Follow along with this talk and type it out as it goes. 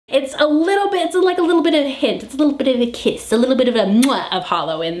it's like a little bit of a hint, it's a little bit of a kiss, a little bit of a mwah of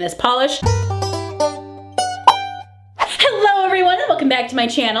holo in this polish. Hello everyone, and welcome back to my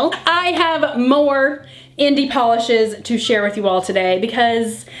channel. I have more indie polishes to share with you all today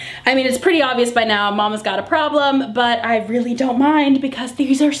because, I mean, it's pretty obvious by now, Mama's got a problem, but I really don't mind because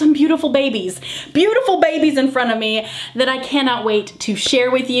these are some beautiful babies in front of me that I cannot wait to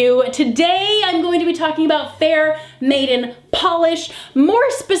share with you. Today, I'm going to be talking about Fair Maiden polish, more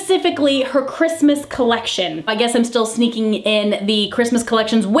specifically her Christmas collection. I guess I'm still sneaking in the Christmas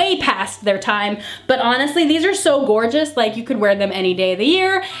collections way past their time, but honestly, these are so gorgeous, like you could wear them any day of the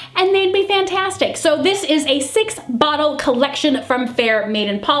year and they'd be fantastic. So this is a 6-bottle collection from Fair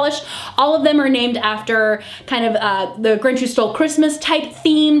Maiden Polish. All of them are named after kind of the Grinch Who Stole Christmas type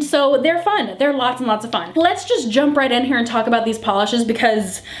themed, so they're fun. They're lots and lots of fun. Let's just jump right in here and talk about these polishes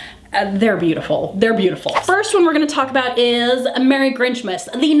because they're beautiful. They're beautiful. First one we're gonna talk about is Merry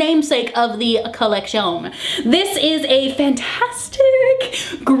Grinchmas, the namesake of the collection. This is a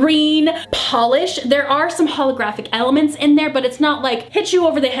fantastic green polish. There are some holographic elements in there, but it's not like hit you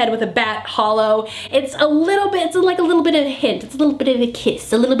over the head with a bat holo. It's like a little bit of a hint, it's a little bit of a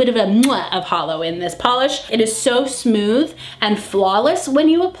kiss, a little bit of a mwah of holo in this polish. It is so smooth and flawless when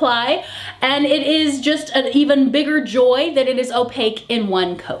you apply, and it is just an even bigger joy that it is opaque in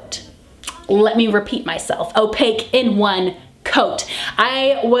one coat. Let me repeat myself, opaque in one coat.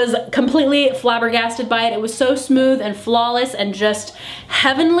 I was completely flabbergasted by it. It was so smooth and flawless and just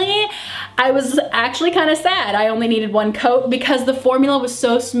heavenly. I was actually kind of sad I only needed one coat because the formula was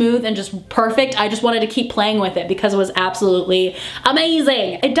so smooth and just perfect. I just wanted to keep playing with it because it was absolutely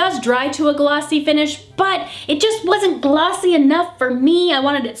amazing. It does dry to a glossy finish, but it just wasn't glossy enough for me. I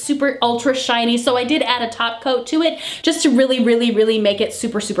wanted it super ultra shiny, so I did add a top coat to it just to really make it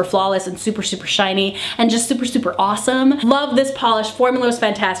super flawless and super shiny and just super awesome. Love this polish. Formula is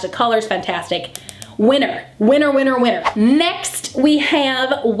fantastic. Color is fantastic. Winner, winner, winner, winner. Next, we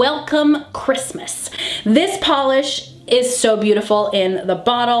have Welcome Christmas. This polish is so beautiful in the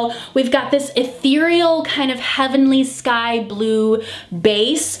bottle. We've got this ethereal kind of heavenly sky blue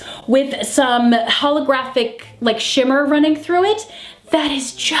base with some holographic like shimmer running through it. That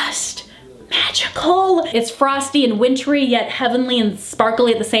is just magical. It's frosty and wintry, yet heavenly and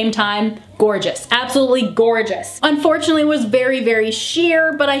sparkly at the same time. Gorgeous, absolutely gorgeous. Unfortunately, it was very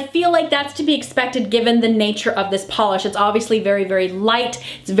sheer, but I feel like that's to be expected given the nature of this polish. It's obviously very light,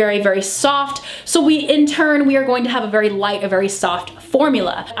 it's very soft, so in turn, we are going to have a very light, a very soft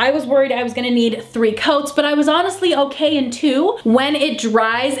formula. I was worried I was gonna need 3 coats, but I was honestly okay in 2. When it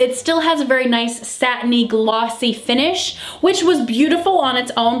dries, it still has a very nice satiny, glossy finish, which was beautiful on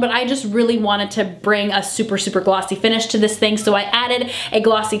its own, but I just really wanted to bring a super glossy finish to this thing, so I added a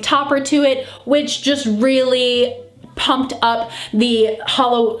glossy topper to it, which just really pumped up the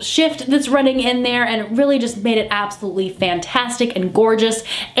holo shift that's running in there, and it really just made it absolutely fantastic and gorgeous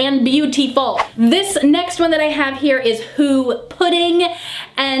and beautiful. This next one that I have here is Who Pudding,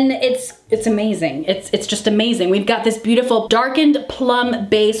 and it's amazing. It's just amazing. We've got this beautiful darkened plum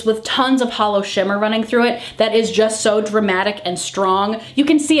base with tons of holo shimmer running through it that is just so dramatic and strong. You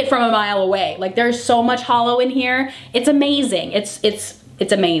can see it from a mile away. Like, there's so much holo in here. It's amazing.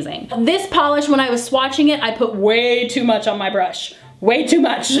 It's amazing. This polish, when I was swatching it, I put way too much on my brush. Way too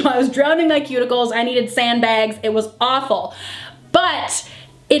much. So I was drowning my cuticles. I needed sandbags. It was awful. But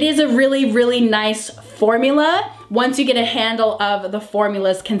it is a really nice formula once you get a handle of the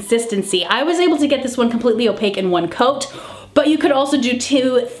formula's consistency. I was able to get this one completely opaque in one coat, but you could also do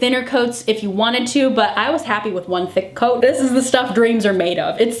 2 thinner coats if you wanted to, but I was happy with 1 thick coat. This is the stuff dreams are made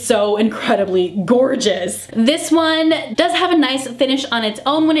of. It's so incredibly gorgeous. This one does have a nice finish on its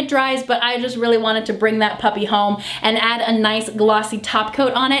own when it dries, but I just really wanted to bring that puppy home and add a nice glossy top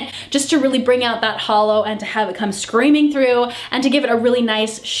coat on it just to really bring out that holo and to have it come screaming through and to give it a really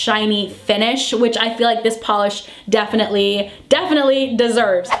nice shiny finish, which I feel like this polish definitely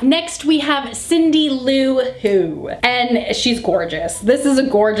deserves. Next, we have Cindy Lou Who, and she's gorgeous. This is a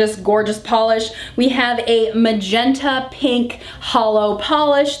gorgeous polish. We have a magenta pink holo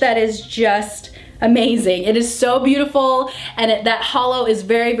polish that is just amazing. It is so beautiful, and that holo is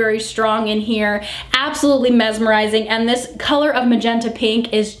very strong in here. Absolutely mesmerizing, and this color of magenta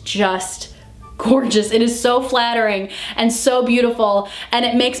pink is just gorgeous. It is so flattering and so beautiful, and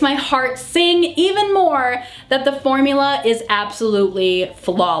it makes my heart sing even more that the formula is absolutely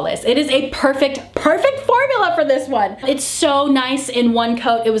flawless. It is a perfect formula for this one. It's so nice in one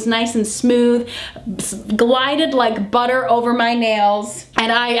coat. It was nice and smooth, glided like butter over my nails.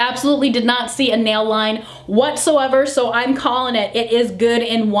 and I absolutely did not see a nail line whatsoever, so I'm calling it. It is good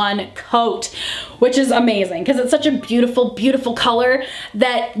in one coat, which is amazing because it's such a beautiful, beautiful color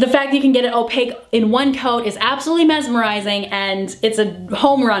that the fact that you can get it opaque in one coat is absolutely mesmerizing, and it's a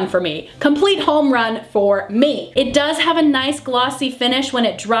home run for me. Complete home run for me. It does have a nice glossy finish when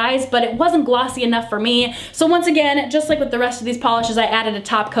it dries, but it wasn't glossy enough for me. So once again, just like with the rest of these polishes, I added a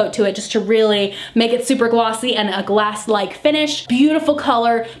top coat to it just to really make it super glossy and a glass-like finish. Beautiful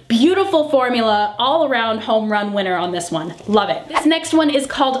color, beautiful formula, all around home run winner on this one. Love it. This next one is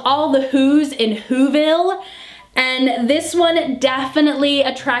called All the Who's in Whoville. And this one definitely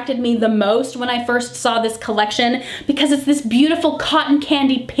attracted me the most when I first saw this collection because it's this beautiful cotton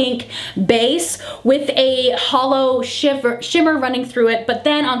candy pink base with a hollow shimmer running through it, but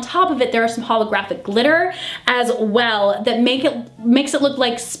then on top of it there are some holographic glitter as well that makes it look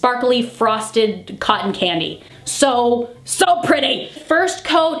like sparkly frosted cotton candy. So pretty. First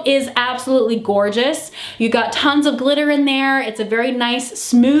coat is absolutely gorgeous. You got tons of glitter in there. It's a very nice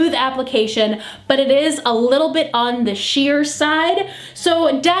smooth application, but it is a little bit on the sheer side.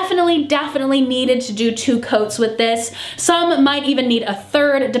 So definitely needed to do 2 coats with this. Some might even need a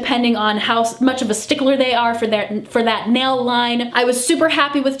third depending on how much of a stickler they are for that nail line. I was super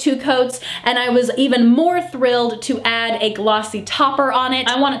happy with 2 coats, and I was even more thrilled to add a glossy topper on it.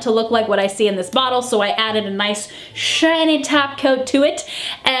 I want it to look like what I see in this bottle, so I added a nice shiny top coat to it,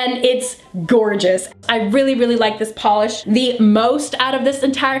 and it's gorgeous. I really like this polish the most out of this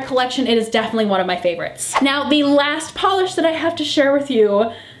entire collection. It is definitely one of my favorites. Now, the last polish that I have to share with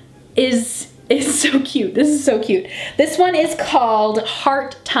you is so cute. This is so cute. This one is called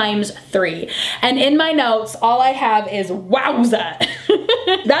Heart ×3. And in my notes, all I have is wowza.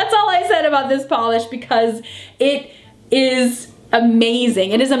 That's all I said about this polish because it is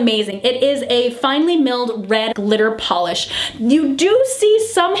amazing. It is amazing. It is a finely milled red glitter polish. You do see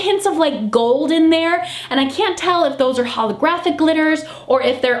some hints of like gold in there, and I can't tell if those are holographic glitters or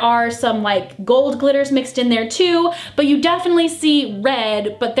if there are some like gold glitters mixed in there too, but you definitely see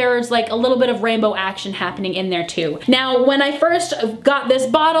red, but there's like a little bit of rainbow action happening in there too. Now, when I first got this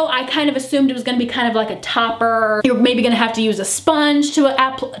bottle, I kind of assumed it was gonna be kind of like a topper. You're maybe gonna have to use a sponge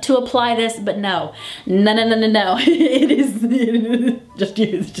to apply this, but no. It is just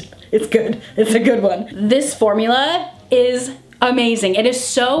used. It's good. It's a good one. This formula is amazing. It is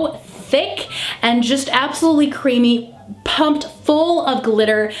so thick and just absolutely creamy, pumped full of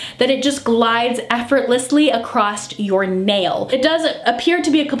glitter that it just glides effortlessly across your nail. It does appear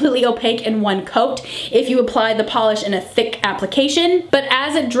to be completely opaque in one coat if you apply the polish in a thick application, but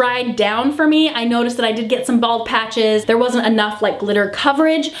as it dried down for me, I noticed that I did get some bald patches. There wasn't enough like glitter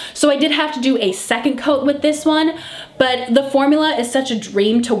coverage, so I did have to do a second coat with this one, but the formula is such a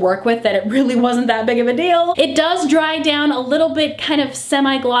dream to work with that it really wasn't that big of a deal. It does dry down a little bit kind of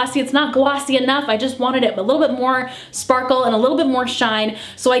semi-glossy. It's not glossy enough. I just wanted it a little bit more sparkle and a little bit more shine,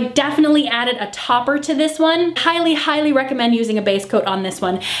 so I definitely added a topper to this one. Highly recommend using a base coat on this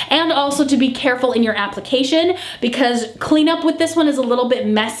one, and also to be careful in your application because cleanup with this one is a little bit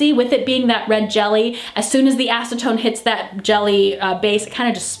messy with it being that red jelly. As soon as the acetone hits that jelly base, it kind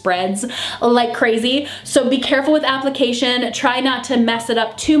of just spreads like crazy, so be careful with application. Try not to mess it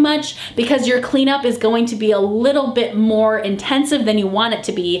up too much because your cleanup is going to be a little bit more intensive than you want it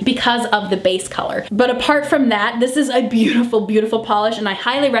to be because of the base color. But apart from that, this is a beautiful polish, and I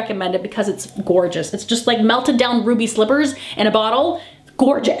highly recommend it because it's gorgeous. It's just like melted down ruby slippers in a bottle.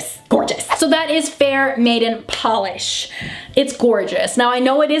 Gorgeous. So that is Fair Maiden polish. It's gorgeous. Now I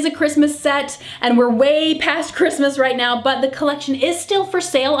know it is a Christmas set and we're way past Christmas right now, but the collection is still for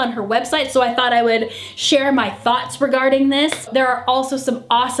sale on her website, so I thought I would share my thoughts regarding this. There are also some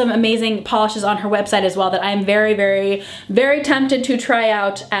awesome, amazing polishes on her website as well that I'm very tempted to try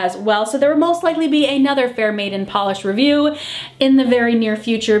out as well. So there will most likely be another Fair Maiden polish review in the very near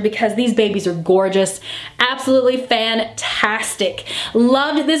future because these babies are gorgeous. Absolutely fantastic.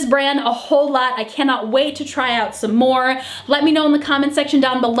 Loved this brand a whole lot. I cannot wait to try out some more. Let me know in the comment section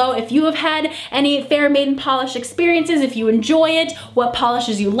down below if you have had any Fair Maiden polish experiences, if you enjoy it, what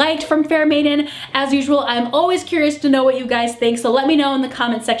polishes you liked from Fair Maiden. As usual, I'm always curious to know what you guys think, so let me know in the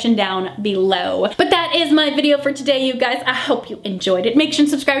comment section down below. But that is my video for today, you guys. I hope you enjoyed it. Make sure and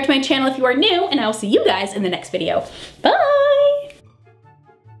subscribe to my channel if you are new, and I will see you guys in the next video. Bye!